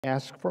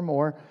Ask for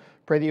more.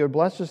 Pray that you would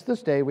bless us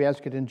this day. We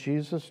ask it in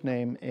Jesus'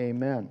 name.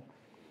 Amen.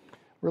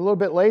 We're a little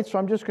bit late, so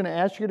I'm just going to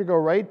ask you to go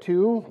right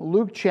to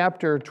Luke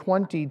chapter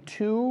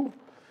 22.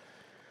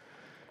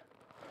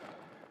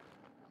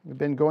 We've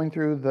been going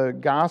through the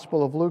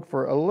Gospel of Luke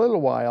for a little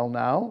while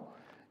now,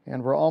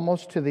 and we're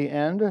almost to the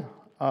end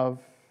of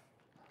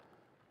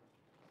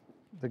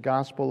the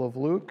Gospel of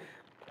Luke.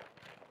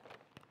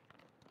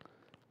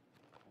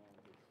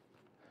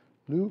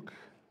 Luke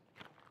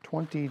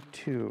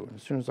 22.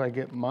 As soon as I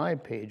get my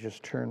pages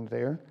turned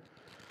there.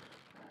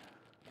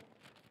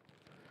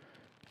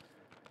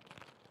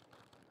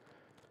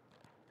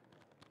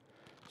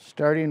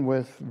 Starting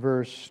with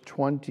verse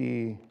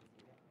 21.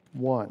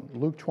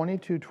 Luke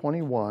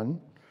 22:21.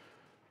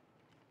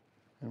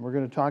 And we're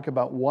going to talk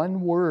about one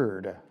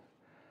word,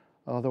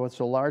 although it's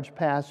a large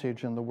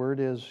passage, and the word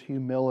is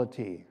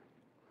humility.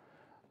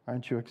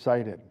 Aren't you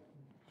excited?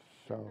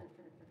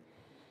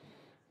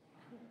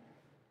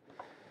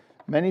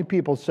 Many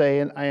people say,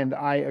 and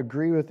I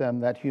agree with them,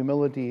 that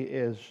humility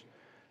is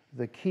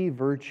the key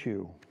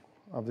virtue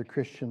of the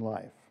Christian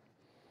life.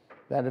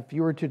 That if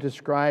you were to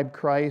describe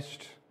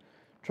Christ,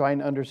 try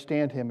and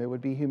understand him, it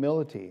would be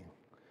humility.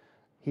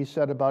 He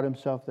said about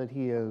himself that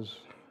he is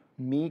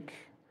meek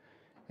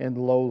and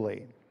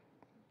lowly.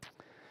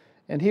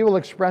 And he will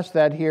express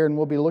that here, and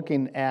we'll be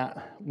looking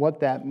at what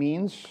that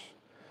means.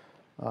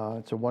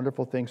 It's a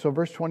wonderful thing. So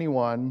verse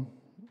 21,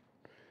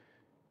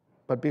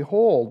 "But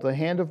behold, the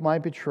hand of my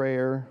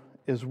betrayer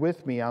is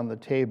with me on the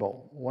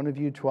table. One of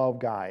you 12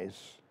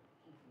 guys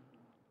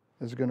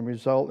is going to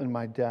result in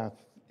my death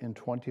in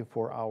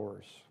 24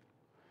 hours.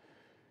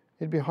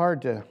 It'd be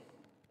hard to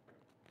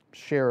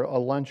share a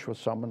lunch with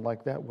someone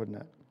like that, wouldn't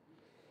it?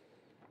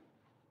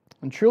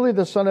 And truly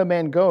the Son of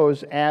Man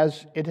goes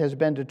as it has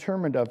been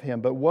determined of him,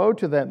 but woe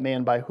to that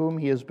man by whom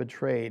he is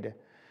betrayed."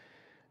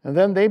 And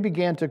then they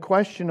began to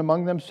question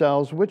among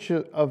themselves which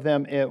of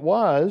them it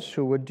was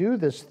who would do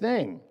this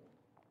thing.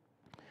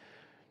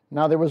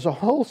 Now there was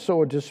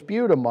also a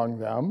dispute among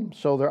them,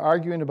 so they're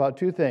arguing about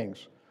two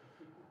things.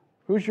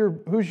 Who's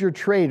your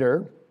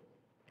traitor,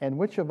 and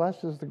which of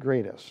us is the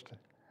greatest?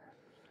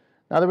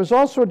 Now there was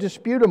also a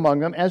dispute among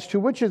them as to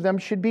which of them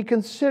should be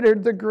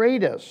considered the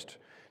greatest.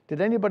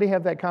 Did anybody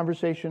have that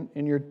conversation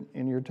in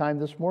your time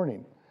this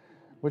morning?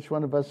 Which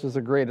one of us is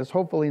the greatest?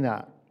 Hopefully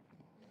not.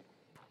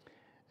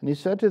 And he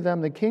said to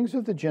them, "The kings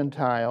of the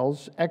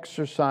Gentiles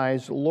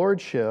exercise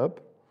lordship,"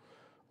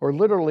 or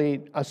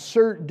literally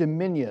assert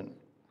dominion.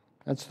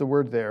 That's the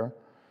word there.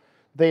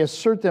 "They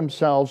assert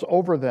themselves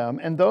over them,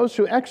 and those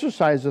who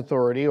exercise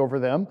authority over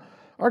them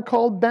are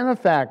called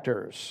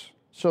benefactors."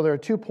 So there are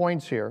 2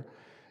 points here,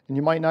 and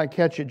you might not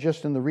catch it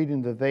just in the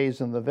reading the theys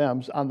and the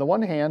thems. On the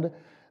one hand,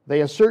 they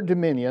assert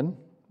dominion,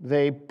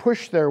 they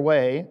push their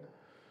way,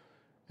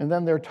 and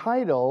then their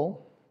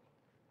title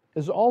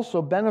is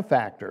also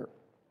benefactor.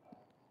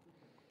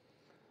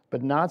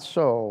 "But not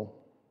so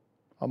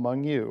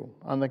among you.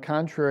 On the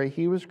contrary,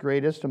 he who is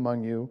greatest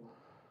among you,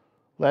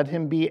 let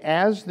him be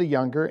as the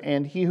younger,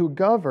 and he who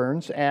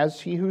governs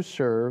as he who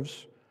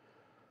serves.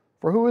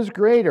 For who is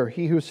greater,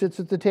 he who sits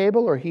at the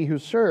table or he who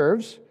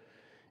serves?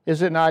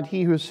 Is it not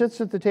he who sits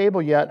at the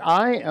table? Yet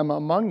I am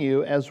among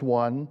you as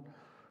one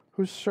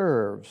who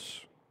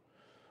serves.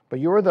 But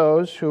you are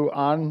those who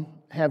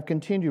have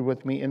continued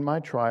with me in my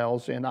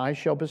trials, and I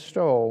shall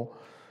bestow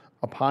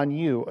upon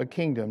you a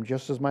kingdom,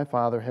 just as my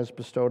Father has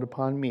bestowed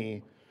upon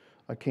me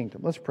a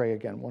kingdom." Let's pray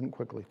again, one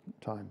quickly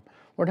time.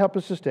 Lord, help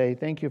us this day.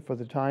 Thank you for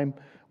the time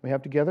we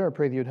have together. I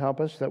pray that you'd help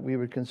us, that we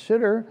would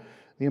consider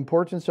the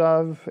importance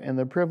of and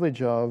the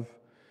privilege of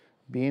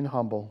being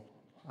humble.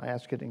 I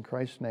ask it in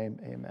Christ's name,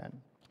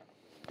 amen.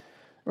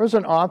 There was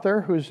an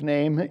author whose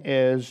name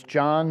is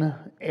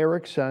John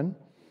Erickson,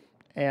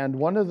 and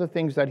one of the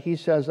things that he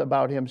says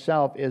about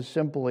himself is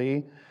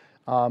simply,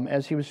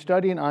 as he was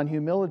studying on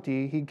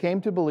humility, he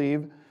came to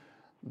believe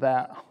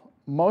that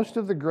most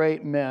of the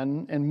great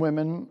men and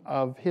women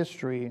of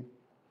history,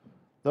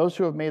 those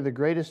who have made the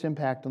greatest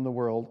impact on the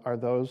world, are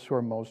those who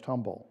are most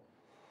humble.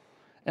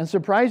 And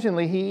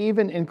surprisingly, he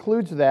even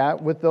includes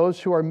that with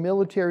those who are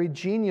military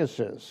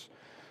geniuses.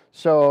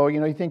 So,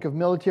 you think of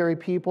military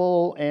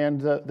people and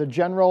the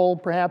general,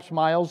 perhaps,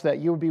 Miles, that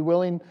you would be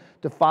willing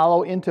to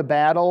follow into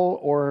battle,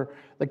 or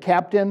the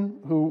captain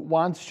who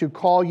wants to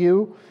call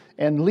you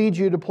and lead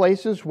you to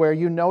places where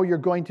you know you're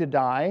going to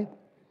die.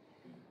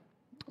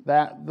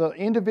 That the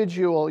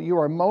individual you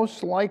are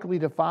most likely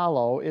to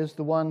follow is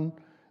the one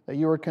that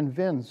you are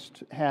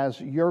convinced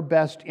has your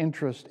best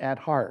interest at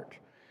heart.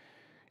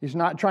 He's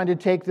not trying to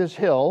take this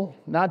hill,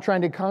 not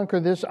trying to conquer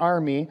this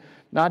army,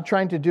 not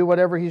trying to do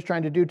whatever he's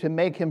trying to do to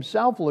make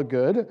himself look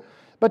good,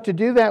 but to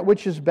do that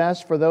which is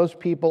best for those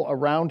people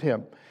around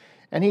him.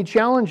 And he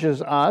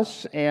challenges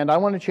us, and I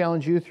want to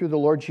challenge you through the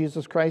Lord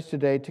Jesus Christ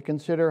today to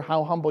consider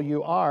how humble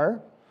you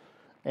are.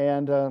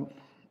 And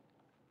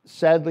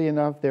sadly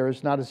enough, there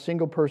is not a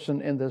single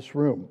person in this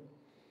room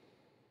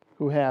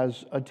who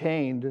has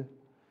attained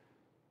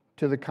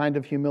to the kind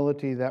of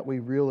humility that we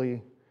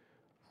really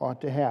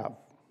ought to have.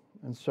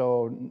 And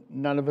so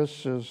none of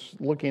us is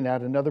looking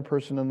at another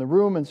person in the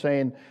room and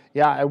saying,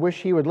 yeah, I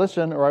wish he would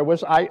listen, or I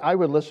wish I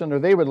would listen, or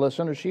they would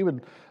listen, or she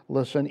would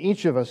listen.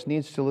 Each of us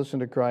needs to listen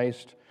to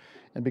Christ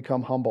and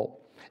become humble.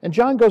 And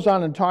John goes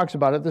on and talks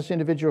about it, this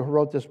individual who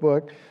wrote this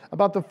book,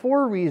 about the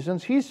 4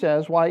 reasons, he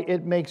says, why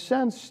it makes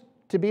sense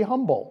to be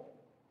humble.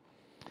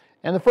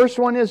 And the first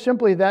one is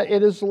simply that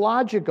it is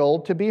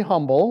logical to be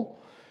humble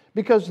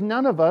because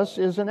none of us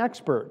is an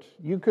expert.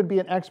 You could be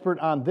an expert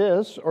on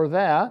this or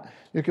that.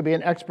 You could be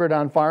an expert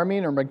on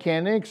farming or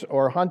mechanics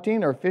or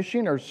hunting or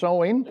fishing or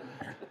sewing.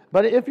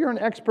 But if you're an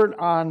expert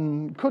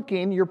on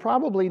cooking, you're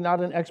probably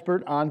not an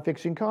expert on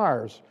fixing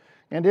cars.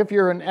 And if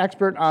you're an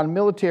expert on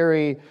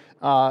military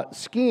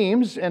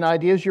schemes and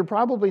ideas, you're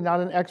probably not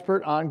an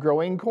expert on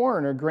growing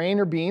corn or grain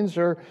or beans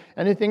or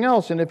anything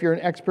else. And if you're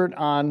an expert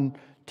on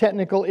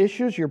technical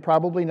issues, you're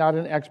probably not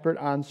an expert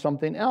on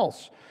something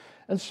else.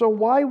 And so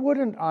why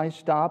wouldn't I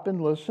stop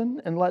and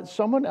listen and let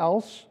someone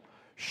else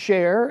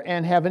share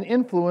and have an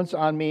influence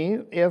on me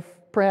if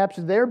perhaps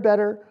they're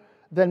better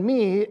than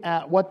me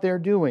at what they're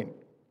doing?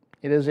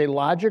 It is a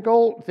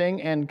logical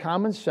thing and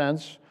common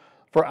sense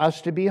for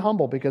us to be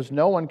humble because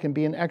no one can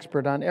be an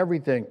expert on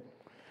everything.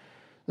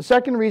 The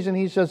second reason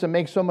he says it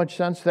makes so much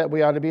sense that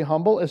we ought to be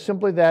humble is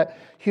simply that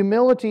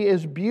humility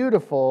is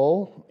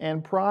beautiful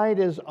and pride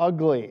is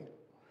ugly.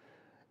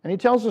 And he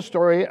tells a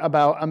story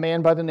about a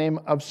man by the name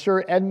of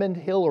Sir Edmund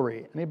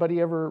Hillary. Anybody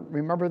ever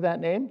remember that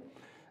name?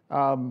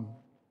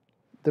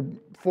 The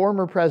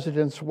former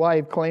president's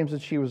wife claims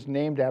that she was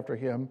named after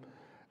him,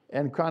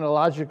 and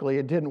chronologically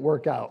it didn't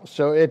work out.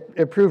 So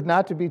it proved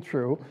not to be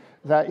true,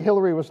 that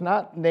Hillary was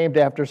not named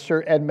after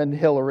Sir Edmund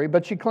Hillary,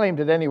 but she claimed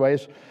it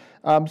anyways.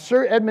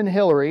 Sir Edmund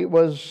Hillary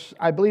was,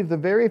 I believe, the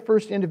very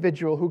first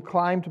individual who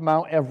climbed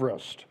Mount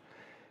Everest.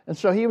 And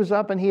so he was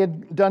up and he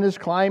had done his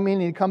climbing,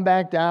 he'd come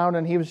back down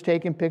and he was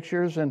taking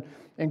pictures and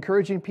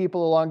encouraging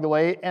people along the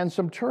way. And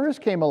some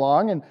tourists came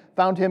along and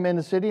found him in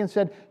the city and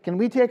said, "Can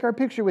we take our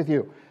picture with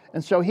you?"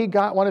 And so he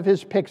got one of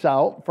his pics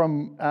out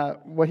from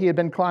what he had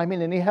been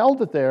climbing and he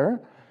held it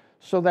there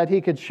so that he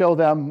could show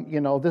them,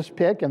 this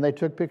pic, and they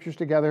took pictures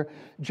together.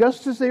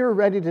 Just as they were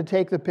ready to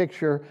take the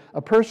picture,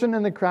 a person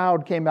in the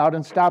crowd came out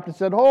and stopped and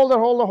said, "Hold it,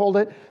 hold it, hold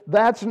it.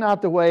 That's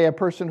not the way a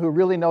person who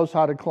really knows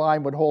how to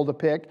climb would hold a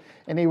pic."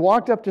 And he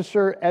walked up to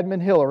Sir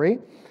Edmund Hillary,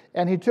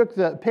 and he took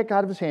the pic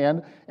out of his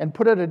hand and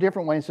put it a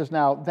different way and says,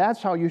 "Now,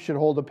 that's how you should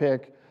hold a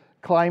pic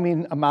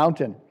climbing a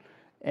mountain."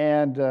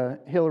 And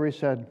Hillary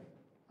said,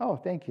 "Oh,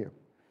 thank you."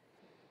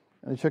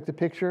 And he took the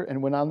picture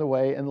and went on the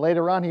way. And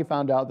later on, he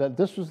found out that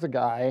this was the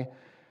guy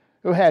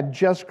who had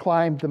just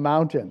climbed the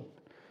mountain.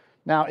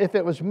 Now, if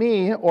it was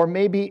me, or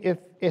maybe if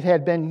it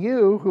had been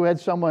you who had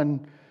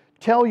someone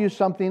tell you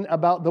something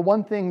about the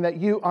one thing that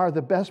you are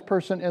the best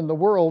person in the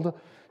world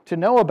to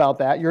know about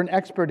that, you're an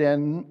expert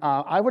in,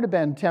 I would have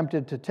been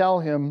tempted to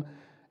tell him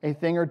a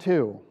thing or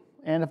two.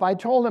 And if I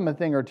told him a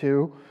thing or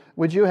two,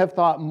 would you have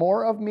thought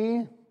more of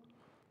me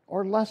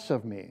or less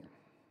of me?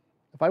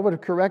 If I would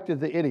have corrected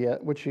the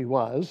idiot, which he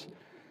was,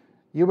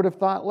 you would have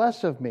thought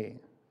less of me.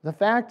 The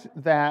fact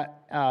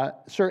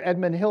that Sir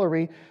Edmund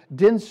Hillary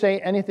didn't say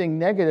anything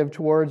negative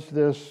towards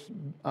this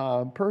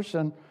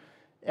person,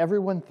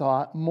 everyone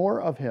thought more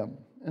of him.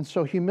 And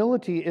so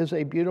humility is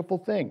a beautiful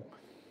thing.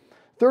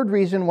 Third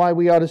reason why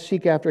we ought to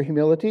seek after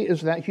humility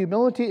is that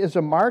humility is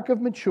a mark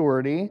of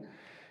maturity,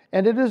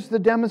 and it is the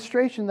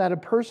demonstration that a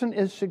person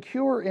is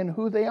secure in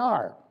who they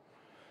are.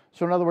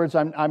 So in other words,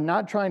 I'm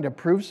not trying to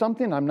prove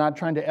something. I'm not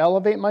trying to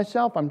elevate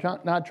myself. I'm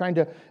not trying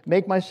to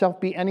make myself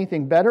be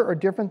anything better or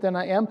different than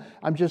I am.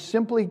 I'm just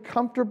simply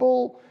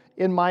comfortable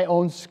in my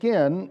own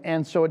skin,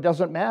 and so it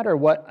doesn't matter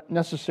what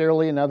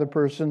necessarily another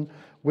person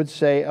would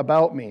say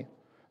about me.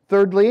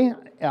 Fourthly,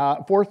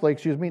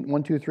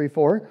 1, 2, 3,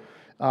 4,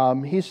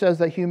 he says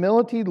that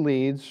humility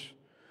leads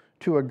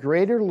to a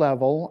greater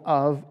level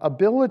of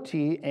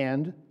ability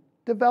and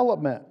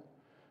development.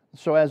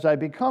 So as I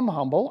become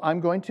humble, I'm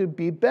going to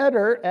be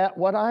better at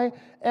what I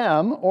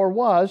am or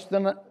was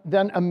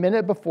than a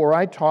minute before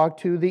I talk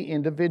to the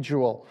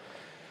individual.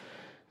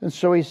 And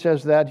so he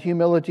says that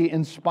humility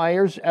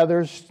inspires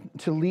others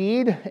to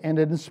lead, and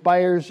it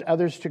inspires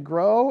others to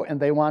grow, and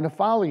they want to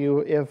follow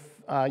you if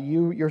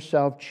you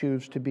yourself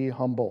choose to be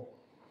humble.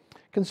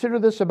 Consider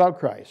this about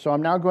Christ. So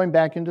I'm now going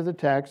back into the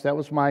text. That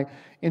was my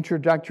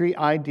introductory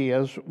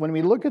ideas. When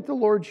we look at the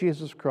Lord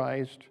Jesus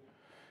Christ,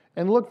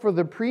 and look for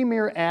the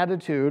premier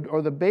attitude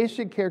or the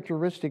basic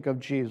characteristic of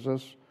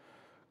Jesus,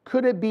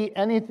 could it be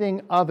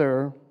anything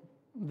other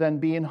than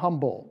being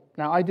humble?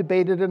 Now, I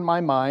debated in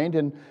my mind,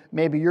 and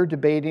maybe you're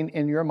debating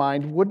in your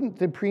mind, wouldn't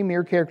the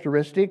premier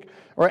characteristic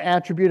or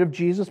attribute of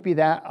Jesus be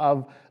that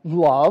of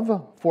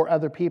love for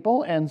other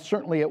people? And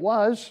certainly it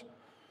was.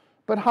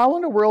 But how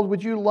in the world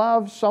would you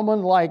love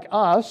someone like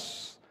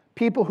us,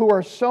 people who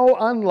are so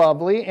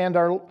unlovely and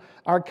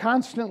are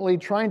constantly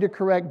trying to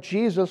correct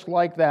Jesus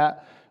like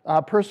that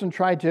person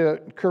tried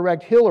to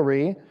correct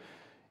Hillary,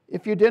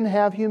 if you didn't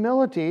have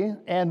humility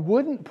and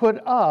wouldn't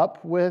put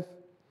up with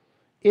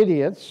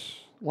idiots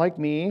like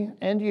me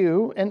and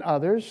you and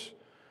others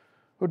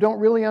who don't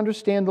really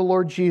understand the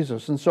Lord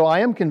Jesus. And so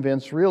I am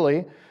convinced,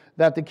 really,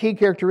 that the key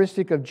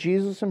characteristic of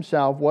Jesus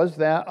himself was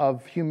that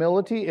of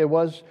humility. It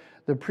was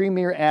the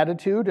premier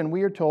attitude, and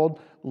we are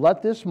told,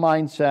 let this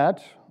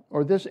mindset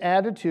or this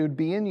attitude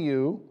be in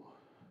you,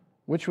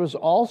 which was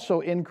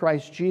also in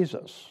Christ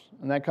Jesus.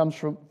 And that comes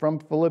from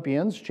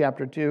Philippians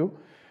chapter 2.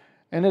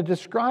 And it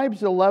describes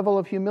the level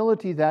of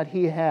humility that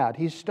he had.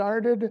 He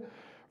started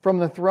from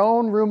the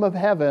throne room of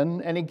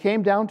heaven, and he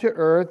came down to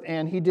earth,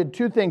 and he did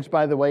two things,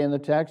 by the way, in the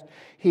text.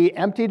 He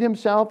emptied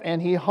himself,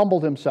 and he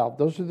humbled himself.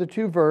 Those are the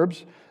two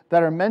verbs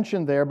that are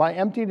mentioned there. By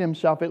emptied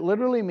himself, it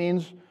literally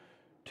means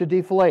to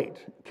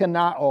deflate.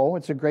 Kanao,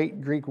 it's a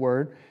great Greek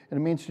word, and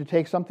it means to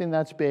take something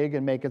that's big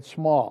and make it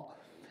small.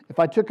 If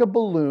I took a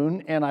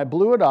balloon and I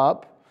blew it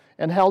up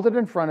and held it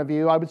in front of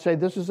you, I would say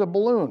this is a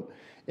balloon.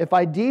 If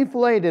I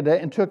deflated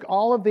it and took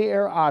all of the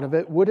air out of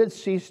it, would it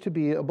cease to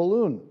be a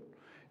balloon?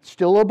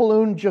 Still a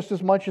balloon just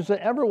as much as it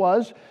ever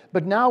was,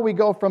 but now we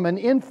go from an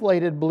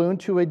inflated balloon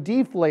to a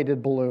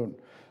deflated balloon.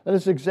 That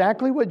is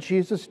exactly what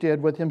Jesus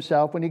did with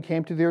himself when he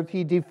came to the earth.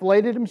 He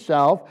deflated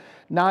himself,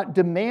 not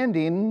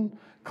demanding,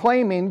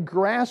 claiming,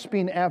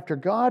 grasping after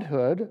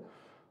godhood,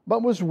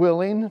 but was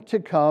willing to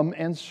come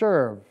and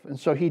serve. And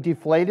so he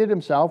deflated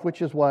himself,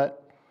 which is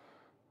what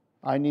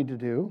I need to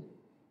do.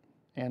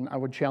 And I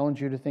would challenge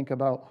you to think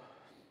about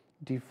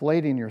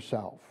deflating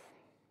yourself,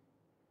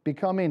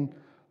 becoming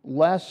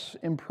less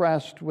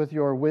impressed with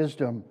your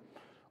wisdom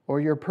or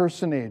your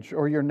personage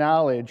or your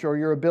knowledge or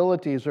your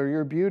abilities or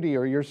your beauty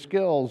or your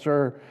skills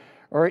or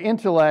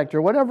intellect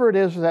or whatever it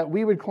is that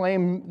we would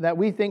claim that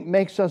we think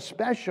makes us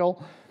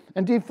special,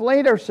 and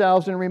deflate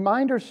ourselves and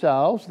remind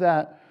ourselves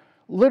that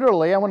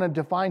literally, I want to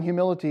define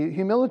humility.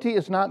 Humility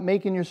is not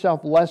making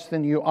yourself less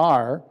than you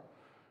are,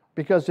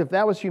 because if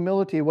that was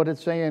humility, what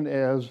it's saying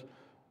is,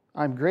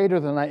 I'm greater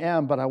than I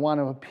am, but I want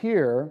to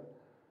appear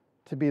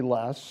to be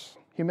less.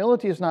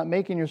 Humility is not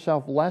making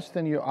yourself less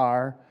than you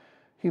are.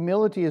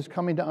 Humility is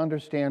coming to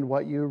understand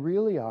what you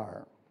really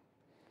are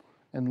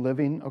and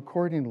living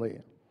accordingly.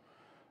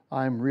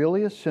 I'm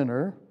really a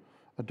sinner,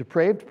 a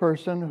depraved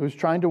person who's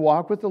trying to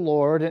walk with the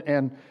Lord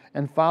and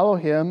follow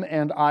Him,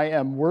 and I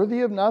am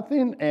worthy of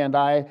nothing, and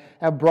I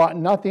have brought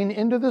nothing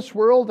into this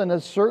world, and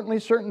it's certainly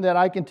certain that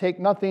I can take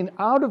nothing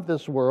out of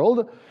this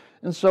world.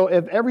 And so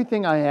if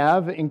everything I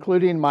have,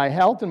 including my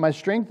health and my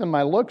strength and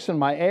my looks and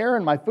my air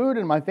and my food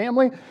and my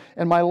family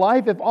and my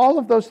life, if all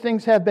of those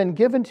things have been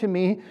given to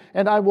me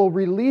and I will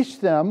release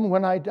them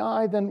when I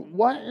die, then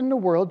what in the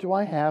world do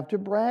I have to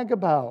brag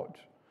about?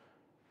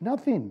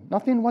 Nothing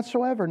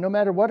whatsoever, no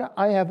matter what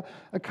I have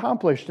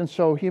accomplished. And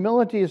so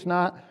humility is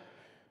not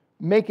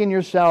making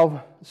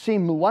yourself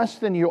seem less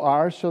than you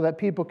are so that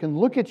people can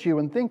look at you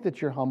and think that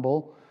you're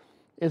humble.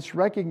 It's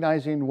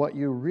recognizing what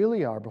you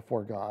really are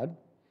before God,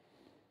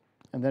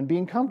 and then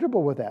being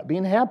comfortable with that,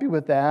 being happy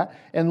with that,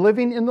 and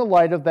living in the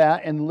light of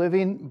that, and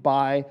living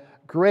by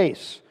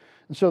grace.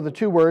 And so the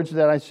two words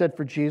that I said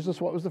for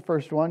Jesus, what was the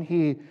first one?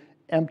 He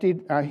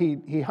emptied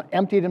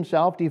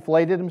himself,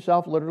 deflated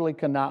himself, literally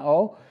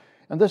kanao.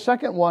 And the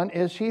second one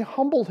is he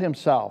humbled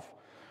himself.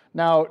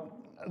 Now,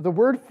 the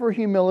word for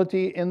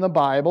humility in the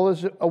Bible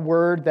is a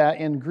word that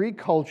in Greek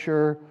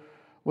culture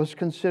was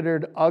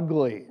considered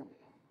ugly.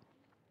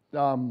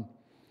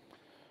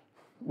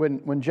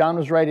 When John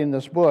was writing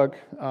this book,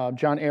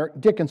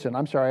 Dickinson,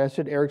 I'm sorry, I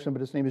said Erickson,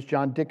 but his name is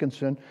John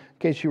Dickinson, in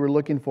case you were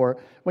looking for it.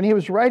 When he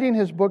was writing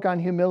his book on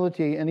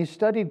humility, and he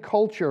studied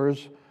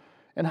cultures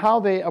and how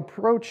they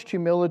approached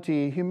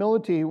humility,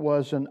 humility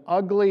was an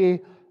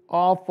ugly,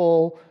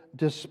 awful,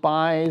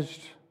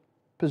 despised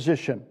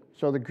position.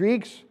 So the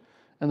Greeks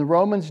and the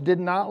Romans did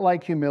not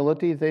like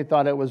humility. They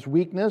thought it was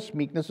weakness.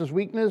 Meekness is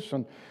weakness.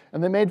 And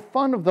they made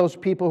fun of those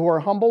people who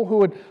are humble, who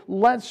would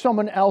let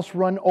someone else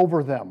run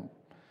over them.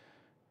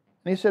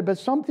 And he said, but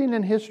something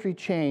in history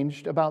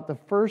changed about the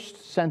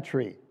first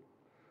century.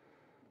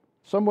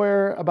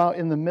 Somewhere about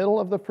in the middle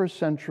of the first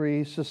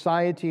century,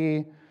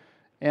 society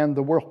and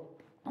the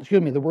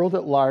world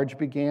at large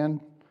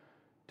began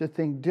to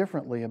think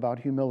differently about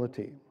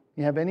humility.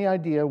 You have any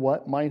idea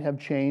what might have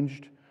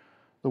changed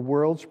the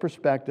world's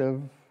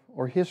perspective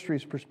or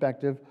history's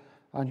perspective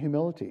on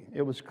humility?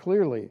 It was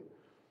clearly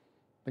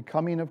the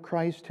coming of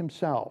Christ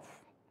himself.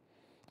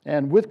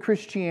 And with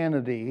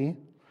Christianity,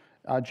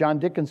 John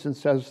Dickinson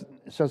says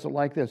it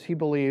like this. He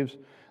believes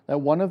that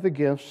one of the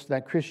gifts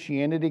that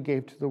Christianity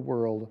gave to the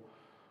world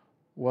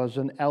was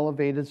an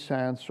elevated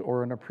sense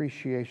or an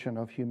appreciation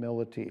of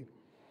humility.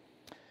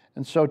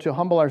 And so to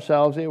humble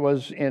ourselves, it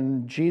was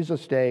in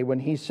Jesus' day when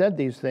he said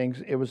these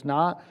things, it was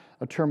not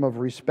a term of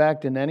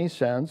respect in any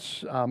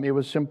sense. It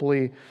was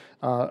simply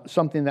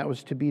something that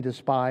was to be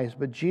despised.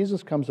 But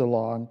Jesus comes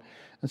along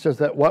and says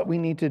that what we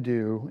need to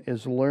do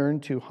is learn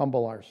to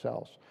humble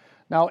ourselves.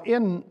 Now,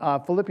 in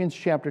Philippians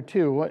chapter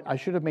 2, I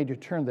should have made you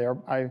turn there.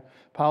 I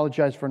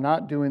apologize for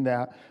not doing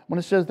that. When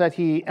it says that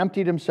he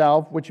emptied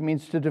himself, which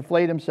means to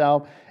deflate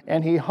himself,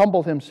 and he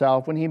humbled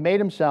himself, when he made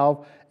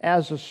himself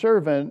as a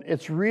servant,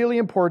 it's really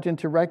important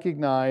to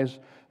recognize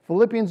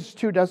Philippians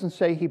 2 doesn't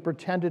say he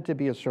pretended to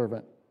be a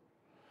servant.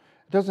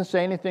 It It doesn't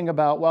say anything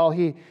about, well,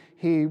 he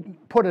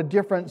put a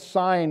different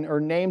sign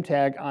or name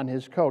tag on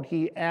his coat.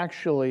 He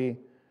actually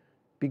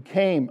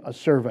became a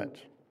servant.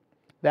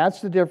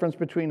 That's the difference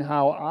between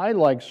how I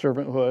like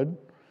servanthood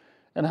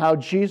and how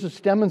Jesus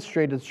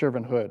demonstrated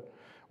servanthood.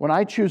 When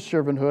I choose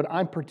servanthood,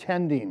 I'm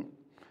pretending.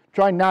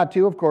 Trying not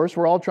to, of course,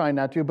 we're all trying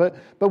not to, but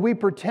we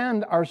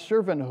pretend our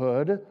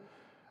servanthood.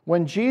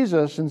 When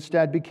Jesus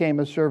instead became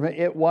a servant,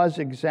 it was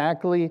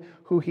exactly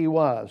who he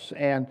was.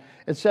 And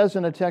it says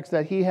in a text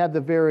that he had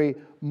the very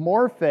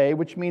morphe,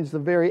 which means the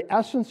very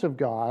essence of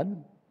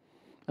God.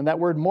 And that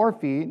word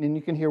morphe, and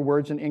you can hear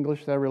words in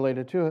English that are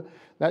related to it,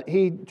 that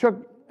he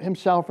took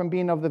himself from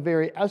being of the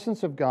very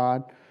essence of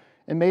God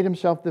and made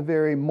himself the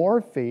very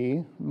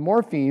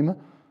morpheme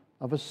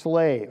of a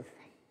slave.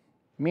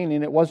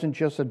 Meaning it wasn't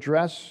just a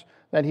dress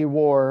that he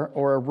wore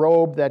or a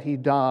robe that he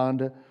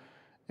donned.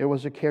 It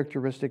was a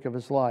characteristic of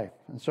his life.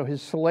 And so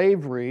his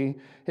slavery,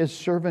 his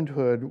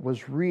servanthood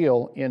was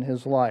real in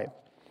his life.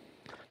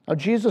 Now,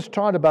 Jesus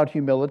taught about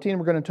humility, and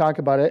we're going to talk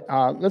about it.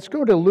 Let's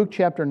go to Luke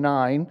chapter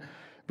 9,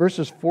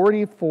 verses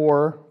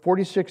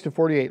 46 to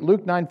 48.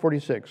 Luke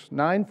 9:46.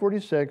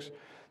 9:46.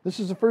 This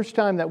is the first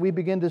time that we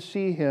begin to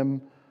see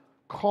him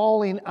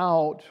calling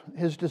out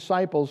his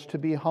disciples to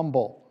be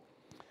humble.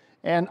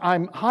 And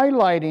I'm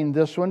highlighting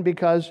this one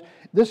because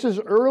this is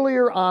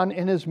earlier on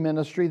in his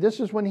ministry. This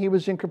is when he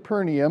was in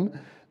Capernaum.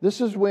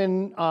 This is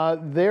when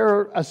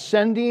they're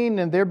ascending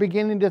and they're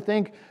beginning to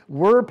think,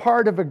 we're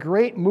part of a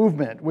great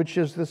movement, which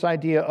is this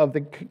idea of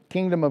the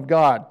kingdom of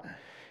God.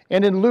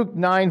 And in Luke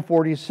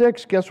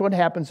 9:46, guess what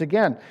happens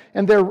again?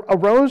 And there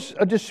arose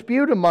a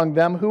dispute among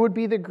them who would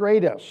be the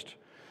greatest.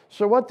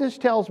 So what this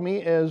tells me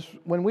is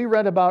when we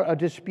read about a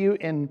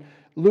dispute in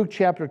Luke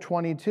chapter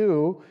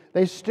 22,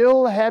 they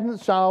still hadn't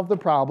solved the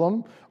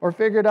problem or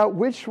figured out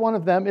which one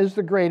of them is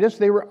the greatest.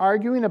 They were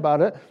arguing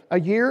about it a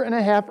year and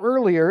a half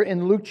earlier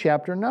in Luke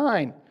chapter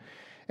 9.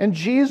 And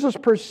Jesus,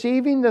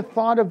 perceiving the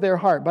thought of their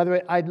heart, by the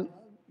way,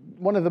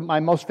 one of my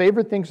most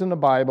favorite things in the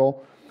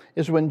Bible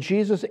is when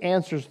Jesus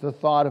answers the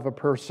thought of a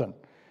person.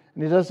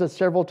 And he does it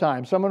several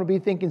times. Someone will be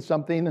thinking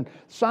something, and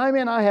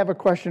Simon, I have a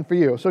question for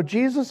you. So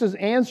Jesus is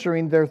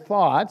answering their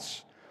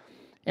thoughts.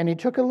 And he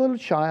took a little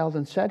child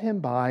and set him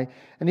by,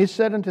 and he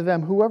said unto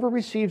them, whoever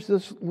receives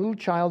this little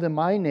child in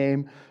my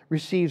name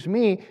receives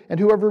me, and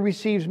whoever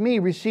receives me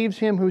receives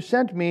him who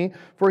sent me,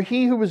 for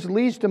he who is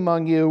least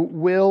among you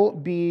will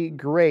be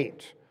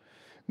great.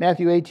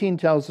 Matthew 18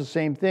 tells the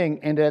same thing,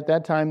 and at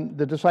that time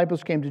the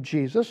disciples came to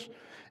Jesus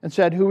and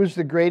said, who is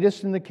the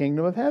greatest in the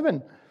kingdom of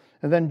heaven?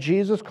 And then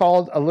Jesus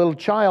called a little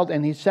child,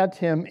 and he set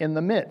him in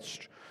the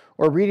midst.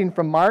 Or reading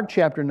from Mark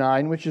chapter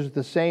 9, which is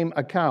the same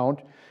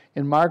account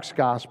in Mark's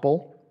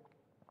gospel.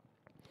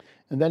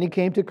 And then he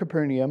came to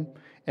Capernaum,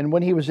 and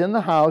when he was in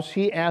the house,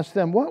 he asked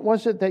them, what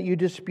was it that you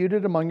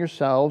disputed among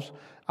yourselves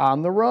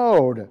on the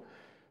road?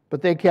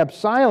 But they kept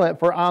silent,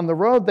 for on the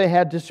road they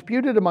had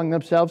disputed among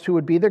themselves who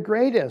would be the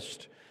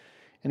greatest.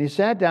 And he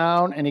sat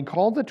down, and he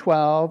called the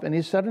 12, and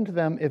he said unto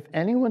them, if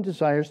anyone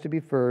desires to be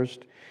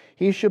first,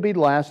 he shall be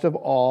last of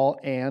all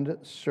and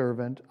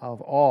servant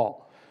of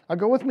all. Now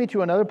go with me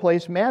to another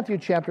place, Matthew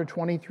chapter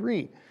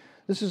 23.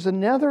 This is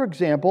another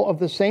example of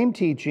the same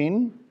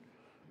teaching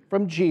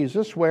from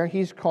Jesus, where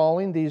he's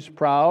calling these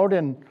proud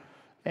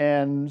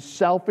and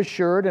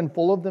self-assured and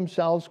full of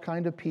themselves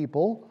kind of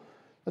people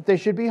that they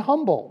should be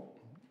humble.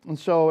 And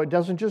so it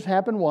doesn't just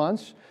happen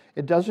once.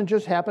 It doesn't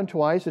just happen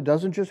twice. It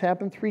doesn't just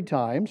happen 3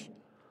 times.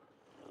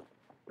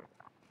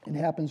 It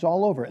happens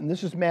all over. And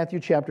this is Matthew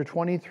chapter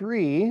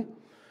 23,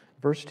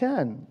 verse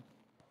 10.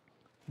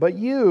 But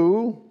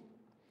you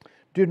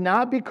do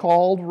not be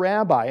called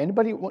rabbi.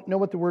 Anybody know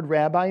what the word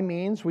rabbi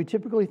means? We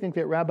typically think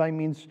that rabbi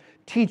means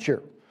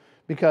teacher,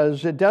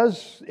 because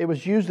it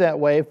was used that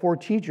way for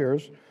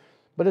teachers,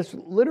 but it's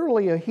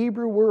literally a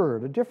Hebrew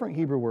word, a different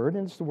Hebrew word,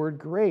 and it's the word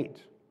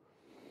great.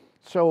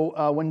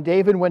 So when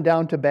David went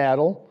down to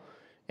battle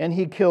and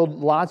he killed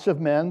lots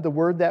of men, the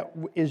word that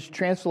is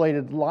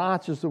translated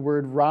lots is the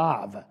word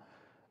rav,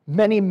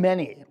 many,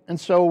 many. And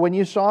so when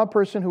you saw a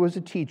person who was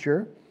a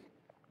teacher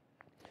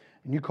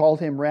and you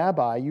called him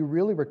rabbi, you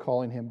really were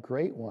calling him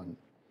great one.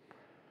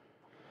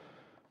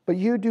 But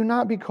you do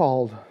not be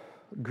called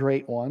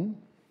great one.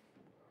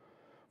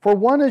 For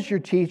one is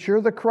your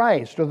teacher, the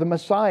Christ, or the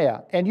Messiah,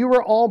 and you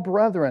are all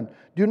brethren.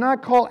 Do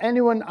not call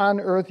anyone on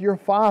earth your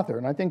father.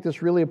 And I think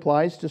this really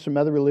applies to some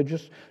other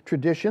religious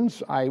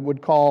traditions. I would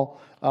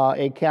call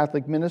a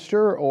Catholic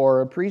minister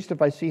or a priest,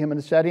 if I see him in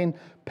a setting,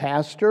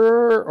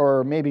 pastor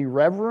or maybe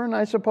reverend,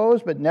 I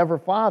suppose, but never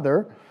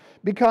father,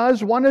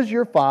 because one is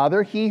your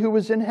father, he who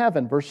is in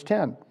heaven. Verse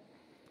 10.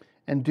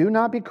 And do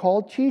not be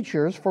called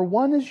teachers, for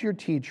one is your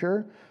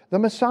teacher, the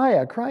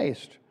Messiah,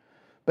 Christ.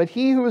 But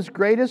he who is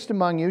greatest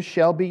among you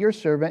shall be your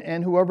servant,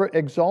 and whoever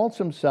exalts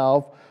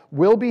himself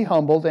will be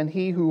humbled, and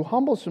he who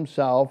humbles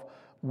himself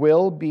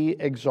will be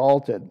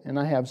exalted. And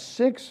I have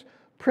 6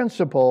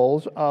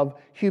 principles of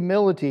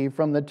humility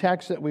from the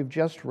text that we've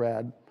just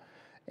read,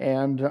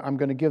 and I'm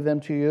going to give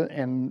them to you,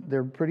 and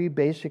they're pretty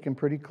basic and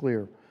pretty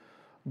clear.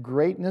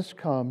 Greatness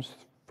comes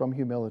from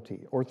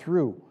humility, or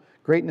through.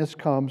 Greatness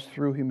comes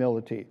through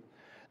humility.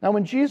 Now,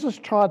 when Jesus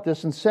taught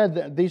this and said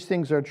that these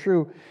things are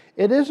true,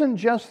 it isn't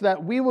just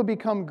that we will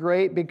become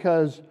great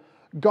because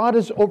God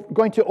is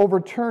going to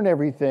overturn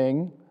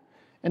everything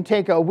and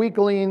take a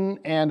weakling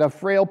and a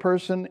frail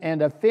person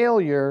and a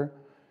failure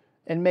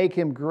and make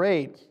him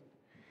great.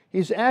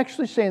 He's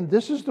actually saying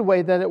this is the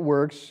way that it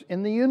works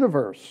in the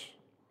universe.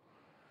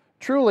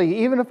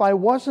 Truly, even if I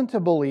wasn't a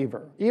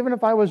believer, even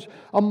if I was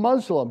a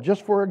Muslim,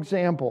 just for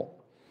example,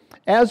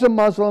 as a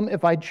Muslim,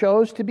 if I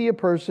chose to be a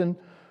person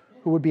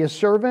who would be a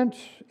servant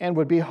and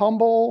would be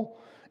humble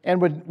and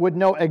would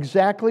know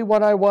exactly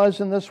what I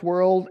was in this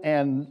world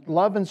and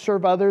love and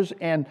serve others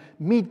and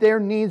meet their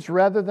needs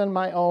rather than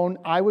my own,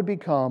 I would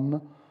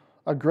become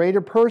a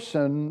greater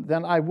person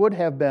than I would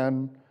have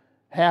been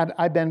had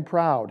I been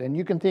proud. And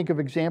you can think of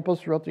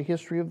examples throughout the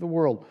history of the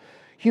world.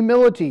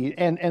 Humility,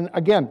 and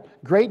again,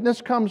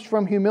 greatness comes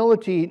from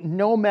humility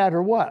no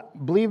matter what.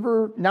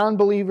 Believer,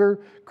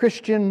 non-believer,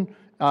 Christian,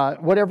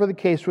 whatever the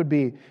case would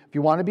be. If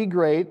you want to be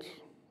great,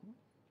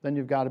 then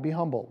you've got to be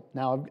humble.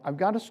 Now, I've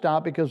got to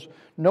stop because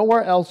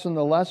nowhere else in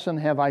the lesson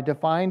have I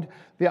defined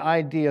the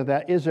idea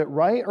that is it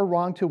right or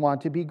wrong to want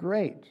to be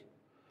great?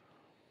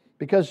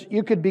 Because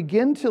you could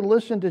begin to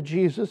listen to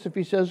Jesus if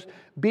he says,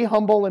 be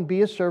humble and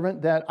be a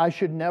servant, that I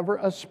should never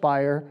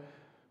aspire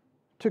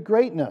to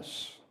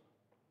greatness,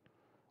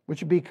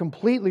 which would be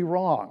completely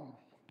wrong.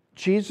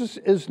 Jesus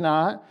is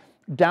not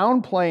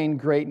downplaying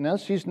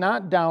greatness. He's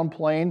not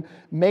downplaying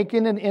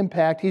making an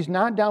impact. He's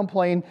not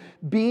downplaying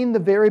being the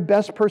very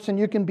best person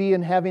you can be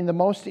and having the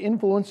most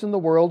influence in the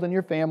world and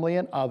your family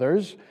and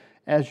others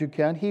as you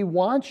can. He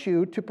wants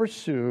you to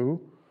pursue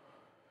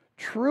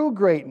true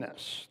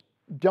greatness.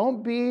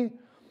 Don't be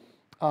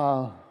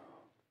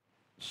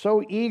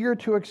so eager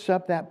to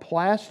accept that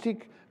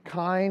plastic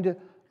kind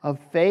of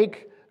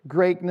fake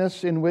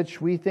greatness in which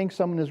we think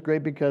someone is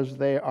great because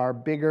they are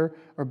bigger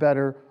or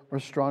better or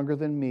stronger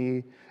than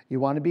me. You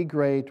want to be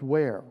great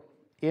where?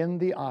 In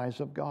the eyes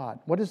of God.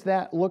 What does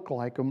that look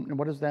like and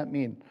what does that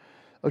mean?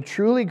 A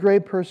truly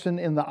great person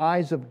in the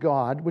eyes of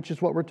God, which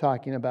is what we're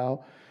talking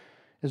about,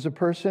 is a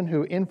person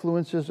who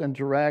influences and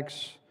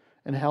directs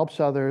and helps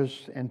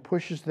others and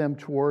pushes them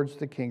towards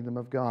the kingdom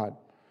of God.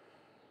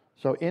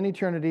 So in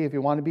eternity, if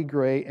you want to be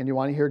great and you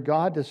want to hear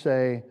God to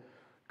say,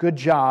 good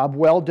job,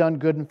 well done,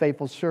 good and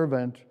faithful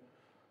servant,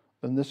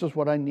 then this is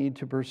what I need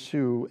to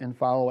pursue and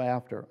follow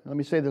after. Let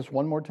me say this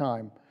one more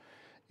time.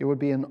 It would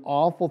be an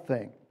awful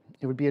thing.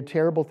 It would be a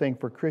terrible thing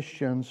for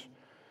Christians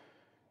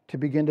to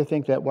begin to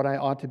think that what I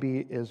ought to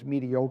be is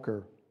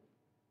mediocre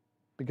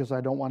because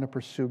I don't want to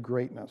pursue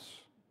greatness.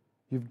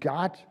 You've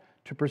got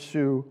to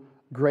pursue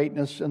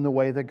greatness in the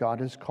way that God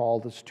has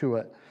called us to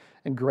it.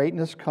 And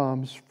greatness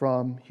comes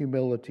from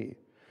humility.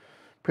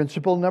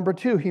 Principle number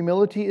 2,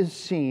 humility is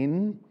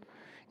seen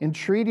in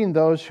treating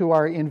those who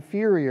are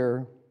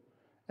inferior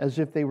as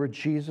if they were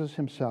Jesus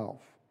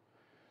himself.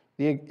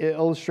 The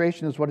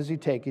illustration is, what does he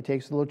take? He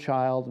takes a little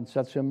child and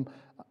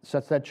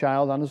sets that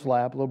child on his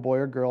lap, a little boy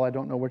or girl, I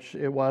don't know which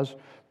it was.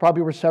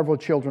 Probably were several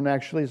children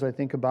actually as I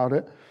think about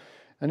it.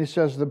 And he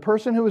says, the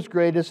person who is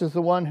greatest is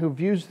the one who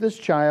views this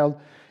child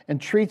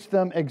and treats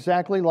them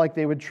exactly like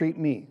they would treat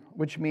me,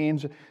 which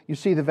means you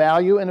see the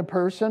value in a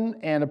person,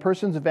 and a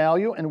person's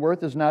value and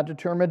worth is not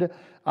determined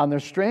on their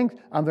strength,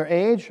 on their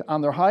age,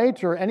 on their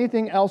height, or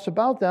anything else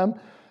about them,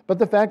 but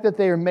the fact that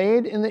they are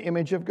made in the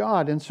image of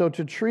God. And so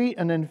to treat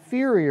an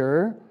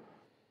inferior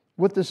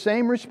with the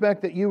same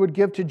respect that you would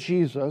give to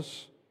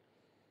Jesus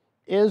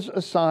is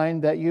a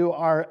sign that you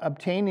are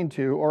attaining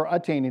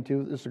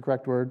to is the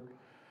correct word,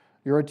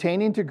 you're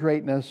attaining to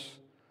greatness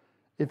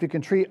if you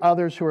can treat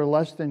others who are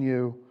less than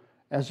you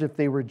as if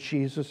they were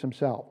Jesus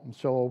himself. And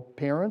so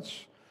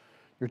parents,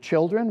 your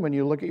children, when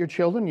you look at your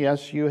children,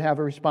 yes, you have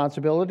a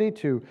responsibility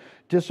to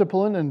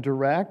discipline and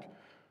direct,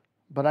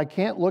 but I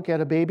can't look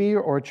at a baby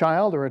or a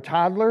child or a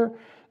toddler,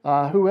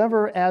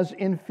 whoever, as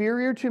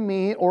inferior to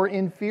me or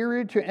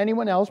inferior to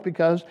anyone else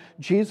because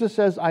Jesus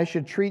says I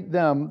should treat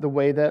them the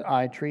way that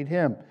I treat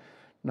him.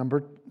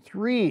 Number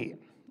 3,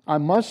 I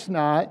must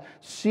not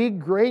seek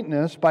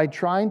greatness by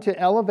trying to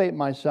elevate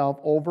myself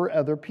over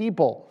other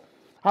people.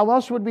 How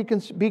else would we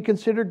be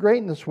considered great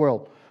in this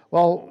world?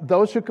 Well,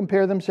 those who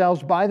compare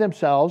themselves by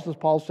themselves, as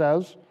Paul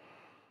says,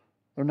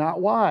 they're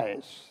not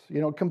wise.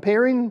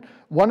 Comparing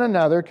one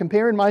another,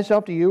 comparing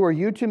myself to you or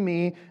you to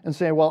me and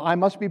saying, well, I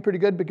must be pretty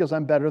good because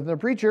I'm better than the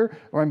preacher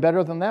or I'm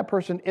better than that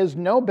person is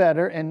no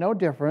better and no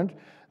different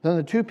than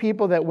the 2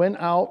 people that went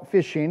out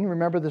fishing.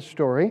 Remember the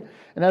story.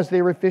 And as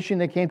they were fishing,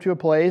 they came to a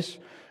place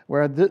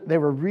where they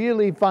were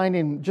really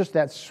finding just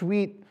that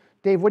sweet,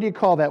 Dave, what do you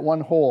call that one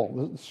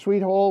hole? The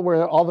sweet hole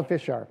where all the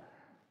fish are?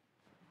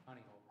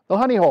 Honey hole. The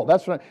honey hole,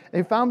 that's right.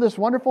 They found this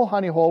wonderful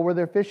honey hole where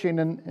they're fishing,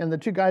 and the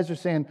 2 guys are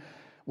saying,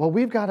 well,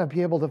 we've got to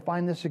be able to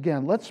find this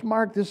again. Let's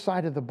mark this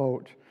side of the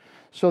boat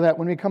so that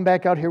when we come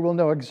back out here, we'll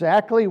know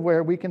exactly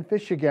where we can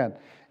fish again.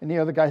 And the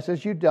other guy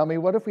says, you dummy,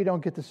 what if we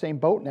don't get the same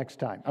boat next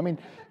time? I mean,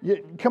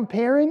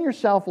 comparing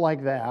yourself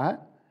like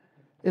that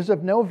is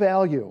of no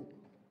value.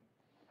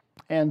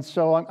 And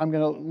so I'm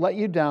going to let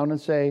you down and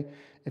say,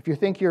 if you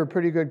think you're a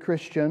pretty good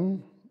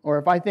Christian, or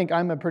if I think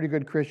I'm a pretty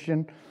good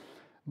Christian,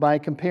 by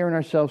comparing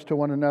ourselves to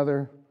one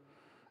another,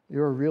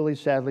 you're really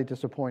sadly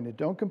disappointed.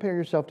 Don't compare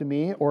yourself to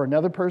me or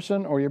another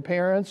person or your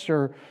parents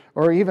or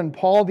even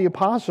Paul the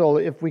Apostle,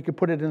 if we could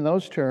put it in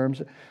those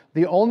terms.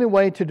 The only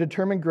way to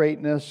determine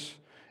greatness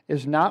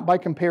is not by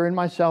comparing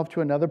myself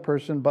to another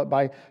person, but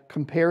by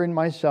comparing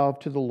myself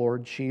to the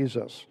Lord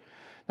Jesus.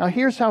 Now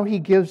here's how he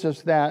gives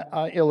us that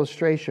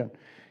illustration.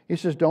 He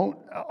says, don't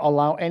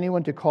allow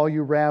anyone to call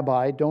you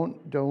rabbi. Don't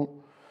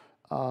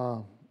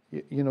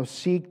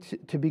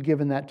seek to be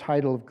given that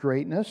title of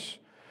greatness.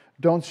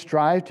 Don't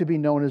strive to be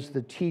known as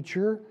the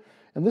teacher.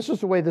 And this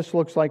is the way this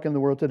looks like in the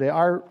world today.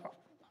 Our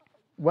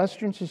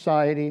Western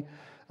society,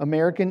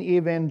 American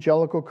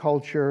evangelical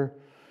culture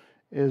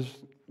is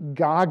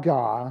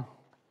gaga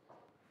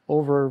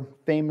over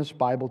famous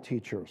Bible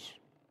teachers.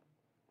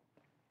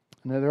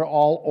 And they're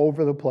all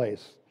over the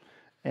place.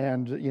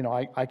 And,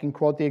 I can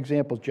quote the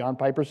examples. John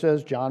Piper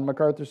says, John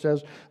MacArthur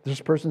says,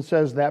 this person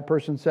says, that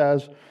person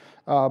says.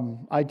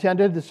 I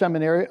attended the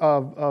seminary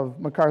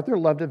of MacArthur,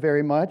 loved it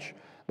very much.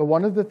 But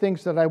one of the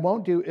things that I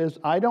won't do is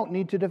I don't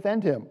need to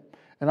defend him.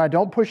 And I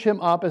don't push him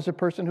up as a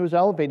person who's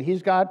elevated.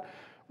 He's got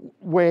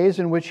ways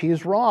in which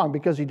he's wrong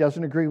because he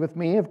doesn't agree with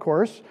me, of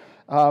course.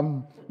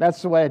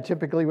 That's the way I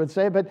typically would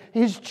say, but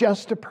he's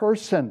just a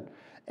person.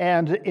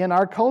 And in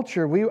our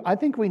culture, I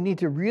think we need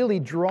to really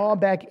draw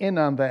back in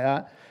on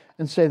that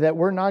and say that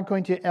we're not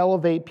going to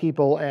elevate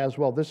people as,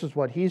 well, this is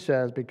what he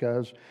says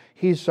because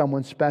he's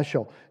someone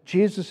special.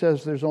 Jesus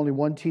says there's only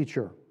one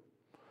teacher.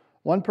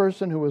 One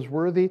person who is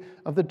worthy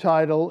of the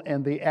title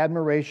and the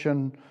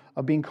admiration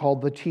of being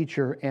called the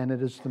teacher, and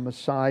it is the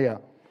Messiah.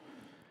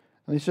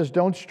 And he says,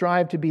 don't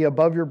strive to be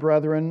above your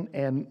brethren,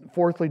 and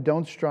fourthly,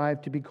 don't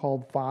strive to be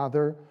called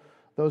Father,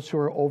 those who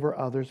are over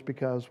others,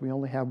 because we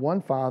only have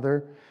one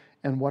Father,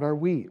 and what are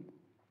we?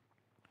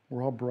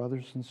 We're all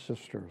brothers and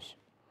sisters.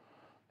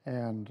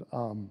 And,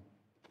 on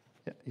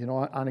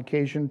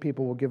occasion,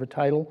 people will give a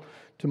title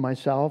to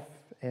myself,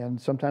 and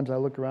sometimes I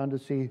look around to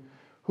see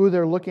who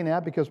they're looking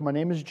at, because my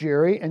name is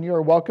Jerry, and you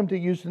are welcome to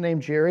use the name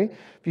Jerry.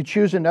 If you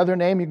choose another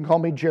name, you can call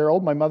me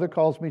Gerald. My mother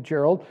calls me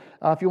Gerald.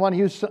 If you want to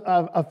use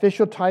an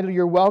official title,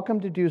 you're welcome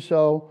to do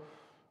so.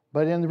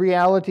 But in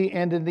reality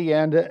and in the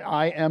end,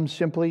 I am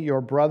simply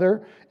your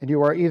brother, and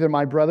you are either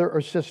my brother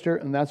or sister,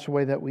 and that's the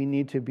way that we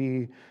need to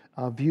be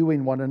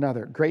viewing one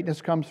another.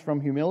 Greatness comes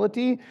from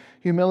humility.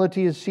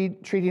 Humility is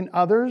treating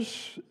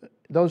others,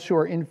 those who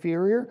are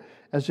inferior,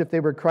 as if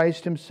they were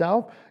Christ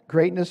himself.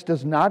 Greatness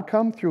does not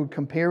come through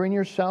comparing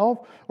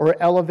yourself or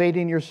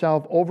elevating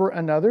yourself over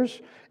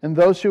another's. And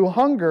those who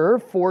hunger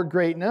for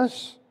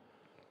greatness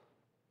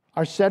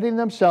are setting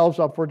themselves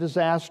up for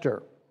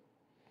disaster.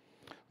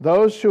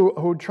 Those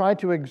who try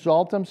to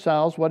exalt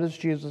themselves, what does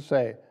Jesus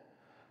say?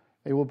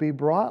 They will be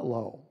brought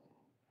low.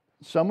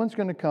 Someone's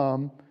going to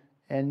come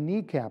and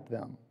kneecap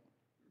them.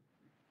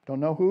 Don't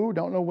know who,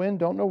 don't know when,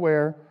 don't know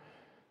where.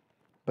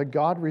 But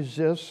God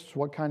resists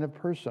what kind of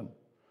person?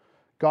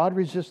 God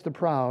resists the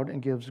proud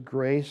and gives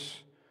grace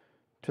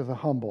to the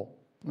humble.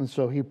 And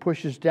so he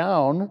pushes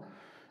down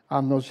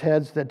on those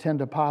heads that tend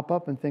to pop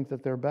up and think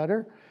that they're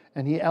better.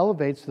 And he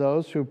elevates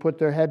those who put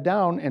their head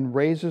down and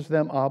raises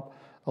them up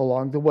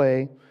along the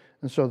way.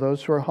 And so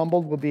those who are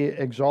humbled will be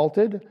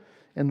exalted.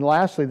 And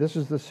lastly, this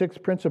is the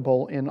sixth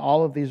principle in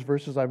all of these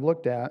verses I've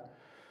looked at.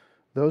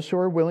 Those who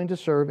are willing to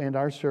serve and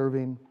are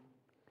serving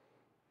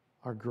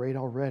are great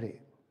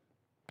already.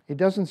 He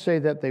doesn't say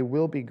that they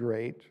will be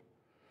great,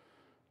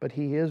 but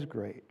he is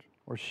great,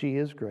 or she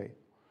is great.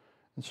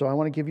 And so I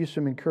want to give you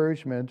some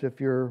encouragement if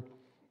you're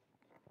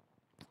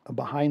a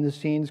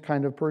behind-the-scenes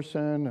kind of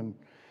person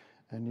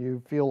and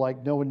you feel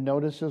like no one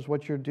notices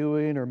what you're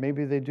doing, or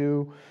maybe they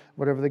do,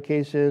 whatever the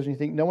case is, and you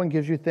think no one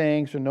gives you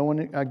thanks or no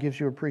one gives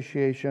you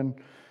appreciation.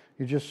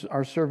 You just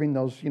are serving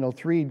those,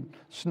 three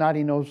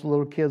snotty-nosed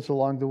little kids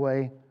along the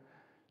way.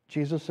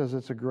 Jesus says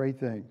it's a great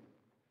thing.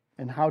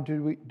 And how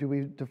do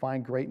we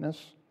define greatness?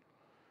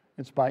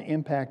 It's by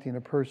impacting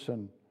a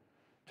person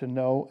to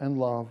know and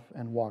love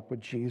and walk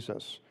with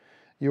Jesus.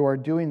 You are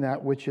doing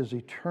that which is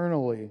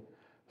eternally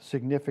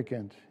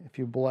significant if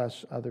you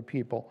bless other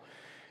people.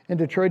 In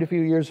Detroit a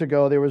few years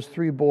ago, there was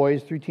three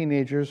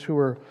teenagers who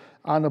were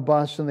on a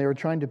bus, and they were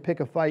trying to pick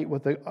a fight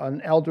with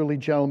an elderly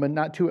gentleman,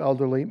 not too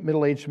elderly,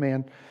 middle-aged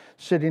man,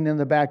 sitting in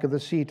the back of the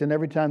seat. And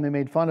every time they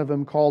made fun of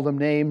him, called him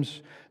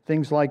names,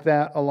 things like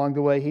that along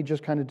the way, he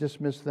just kind of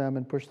dismissed them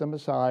and pushed them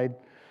aside.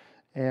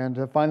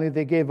 And finally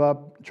they gave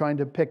up trying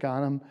to pick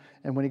on him.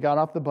 And when he got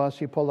off the bus,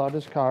 he pulled out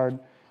his card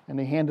and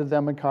he handed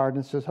them a card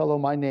and says, "Hello,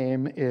 my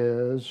name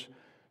is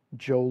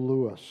Joe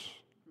Louis."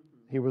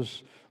 He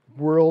was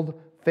world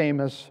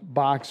famous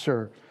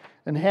boxer.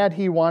 And had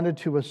he wanted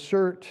to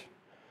assert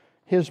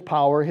his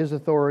power, his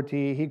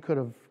authority, he could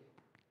have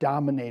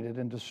dominated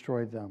and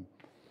destroyed them.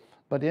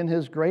 But in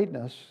his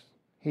greatness,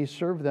 he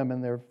served them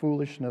in their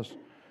foolishness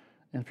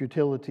and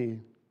futility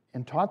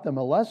and taught them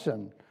a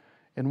lesson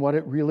in what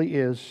it really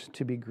is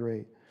to be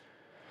great.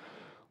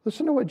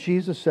 Listen to what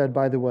Jesus said,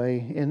 by the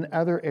way, in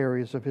other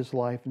areas of his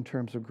life in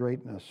terms of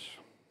greatness.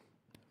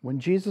 When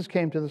Jesus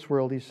came to this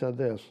world, he said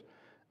this,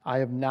 I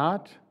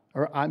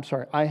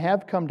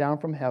have come down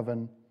from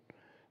heaven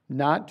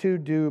not to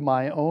do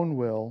my own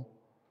will,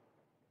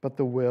 but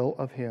the will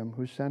of him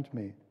who sent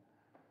me.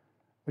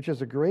 Which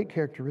is a great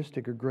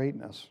characteristic of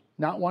greatness.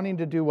 Not wanting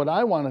to do what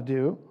I want to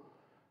do,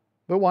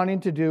 but wanting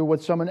to do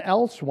what someone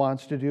else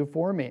wants to do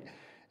for me.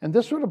 And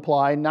this would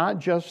apply not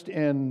just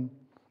in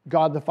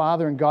God the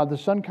Father and God the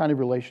Son kind of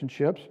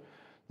relationships.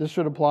 This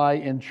would apply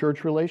in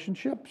church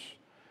relationships.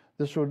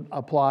 This would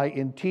apply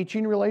in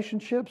teaching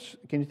relationships.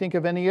 Can you think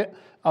of any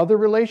other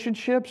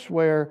relationships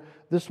where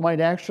this might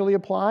actually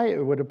apply?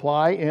 It would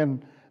apply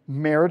in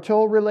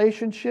marital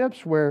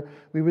relationships where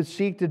we would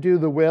seek to do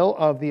the will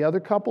of the other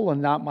couple and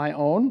not my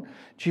own.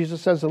 Jesus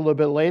says a little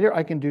bit later,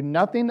 I can do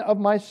nothing of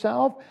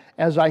myself.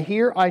 As I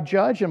hear, I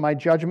judge, and my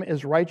judgment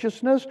is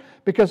righteousness,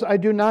 because I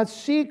do not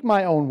seek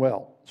my own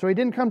will. So he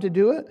didn't come to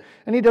do it,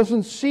 and he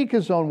doesn't seek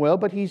his own will,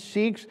 but he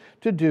seeks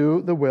to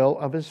do the will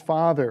of his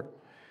Father.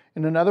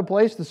 In another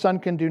place, the Son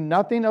can do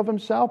nothing of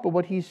himself, but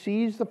what he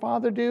sees the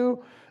Father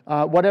do,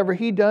 whatever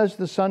he does,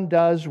 the Son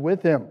does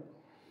with him.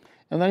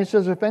 And then he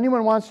says, if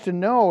anyone wants to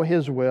know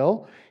his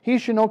will, he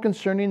should know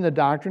concerning the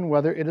doctrine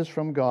whether it is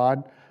from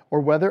God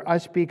or whether I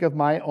speak of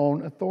my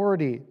own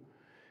authority.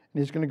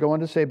 And he's going to go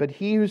on to say, but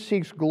he who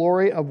seeks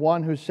glory of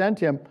one who sent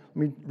him, let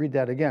me read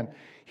that again.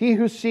 He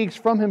who seeks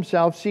from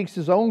himself seeks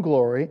his own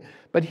glory,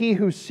 but he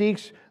who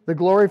seeks the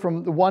glory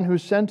from the one who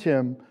sent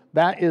him,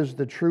 that is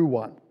the true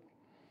one.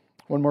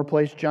 One more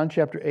place, John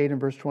chapter 8 and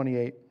verse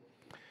 28.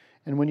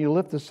 And when you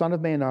lift the Son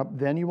of Man up,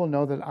 then you will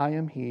know that I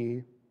am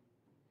he,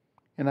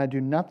 and I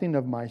do nothing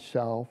of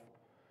myself,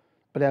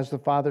 but as the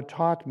Father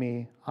taught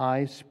me,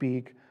 I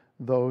speak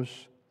those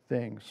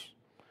things.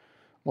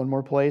 One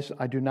more place,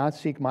 I do not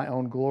seek my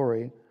own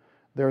glory.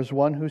 There is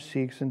one who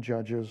seeks and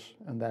judges,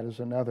 and that is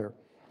another.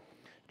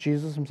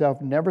 Jesus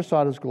himself never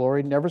sought his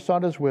glory, never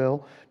sought his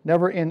will,